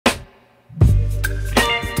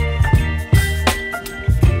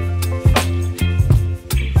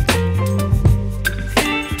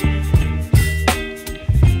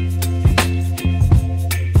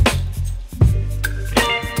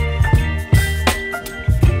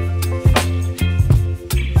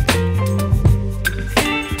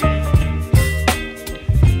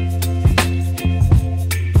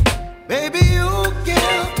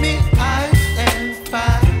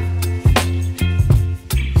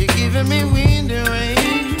giving me wind and rain.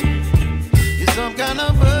 You're some kind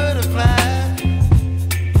of butterfly.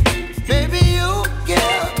 Baby, you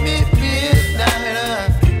give me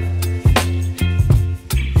midnight.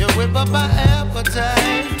 You whip up my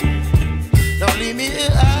appetite. Don't leave me here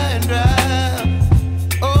high and dry.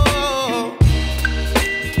 Oh,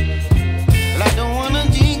 well, I don't wanna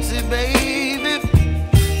jinx it, baby,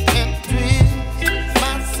 and twist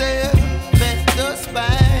myself at the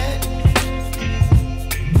spine.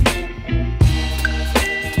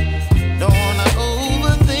 Don't wanna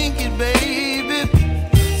overthink it, baby.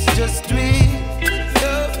 It's just twist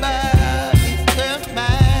your body and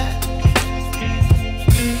mine.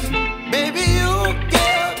 Baby, you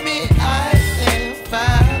give me ice and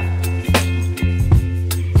fire.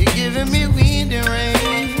 You're giving me wind and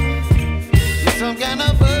rain. You're some kind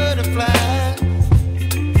of butterfly.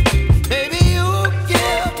 Baby, you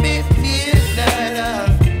give me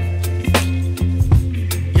midnight.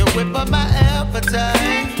 You whip up my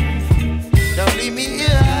appetite. Don't leave me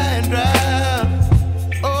here high and dry.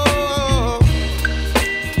 Oh,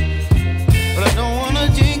 but I don't wanna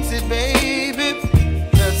jinx it, baby.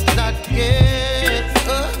 Let's not get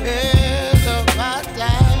ahead of my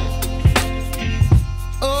time.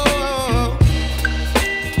 Oh,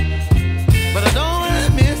 but I don't wanna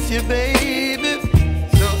miss you, baby.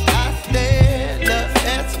 So I stand up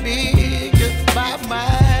and speak my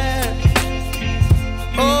mind.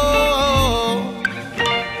 Oh.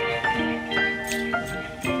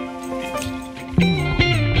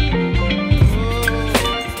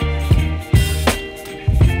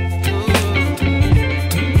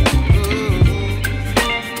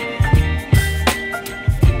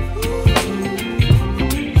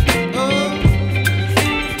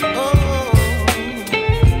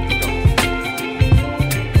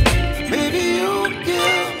 Baby, you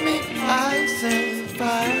give me ice and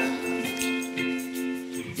fire.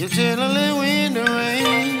 You're chilling wind and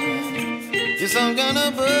rain. You're some kind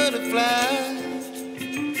of butterfly.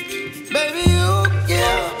 Baby, you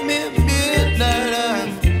give me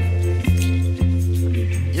midnight.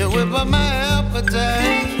 You whip up my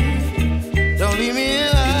appetite. Don't leave me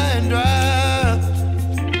here high and dry.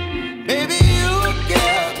 Baby, you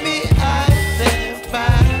give me ice and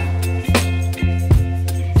fire.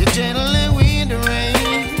 You're channeling wind and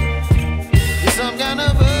rain. You're some kind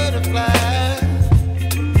of butterfly.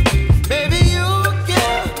 Baby, you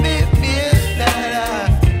give me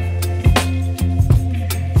midnight.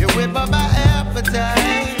 You whip up my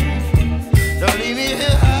appetite. Don't leave me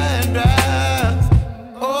here high and dry.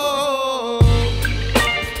 Oh,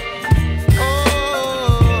 oh,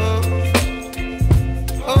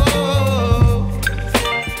 oh,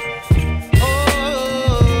 oh,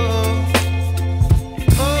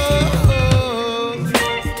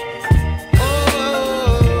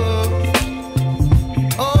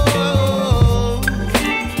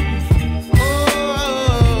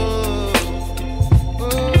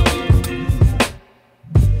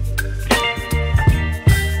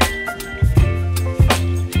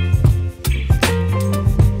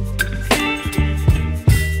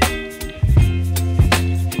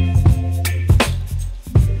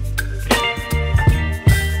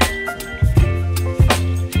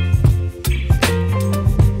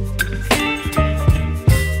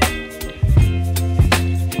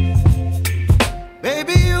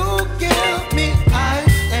 baby, you give me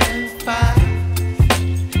ice and fire.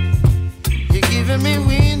 You're giving me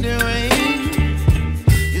wind and rain.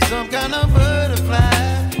 You're some kind of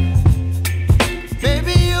butterfly.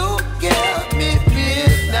 Baby, you give me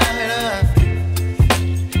midnight.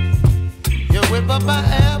 You whip up my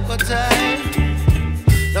appetite.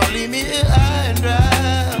 Don't leave me here high and dry.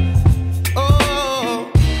 Oh,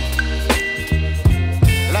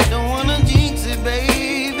 well, I don't wanna jinx it,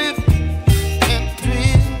 baby, and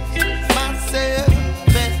twist myself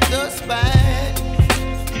at the spine.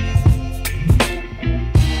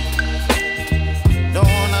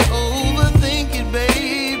 Don't wanna overthink it,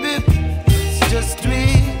 baby. It's just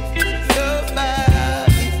twist your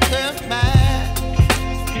body and mine.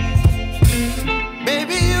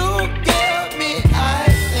 Baby, you give me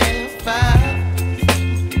ice and fire.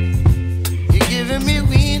 You're giving me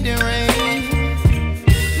wind and rain.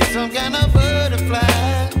 You're some kind of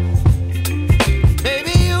butterfly.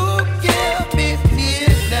 Baby, you give me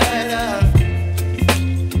midnight.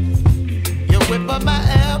 You whip up my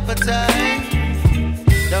appetite.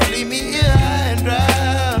 Don't leave me here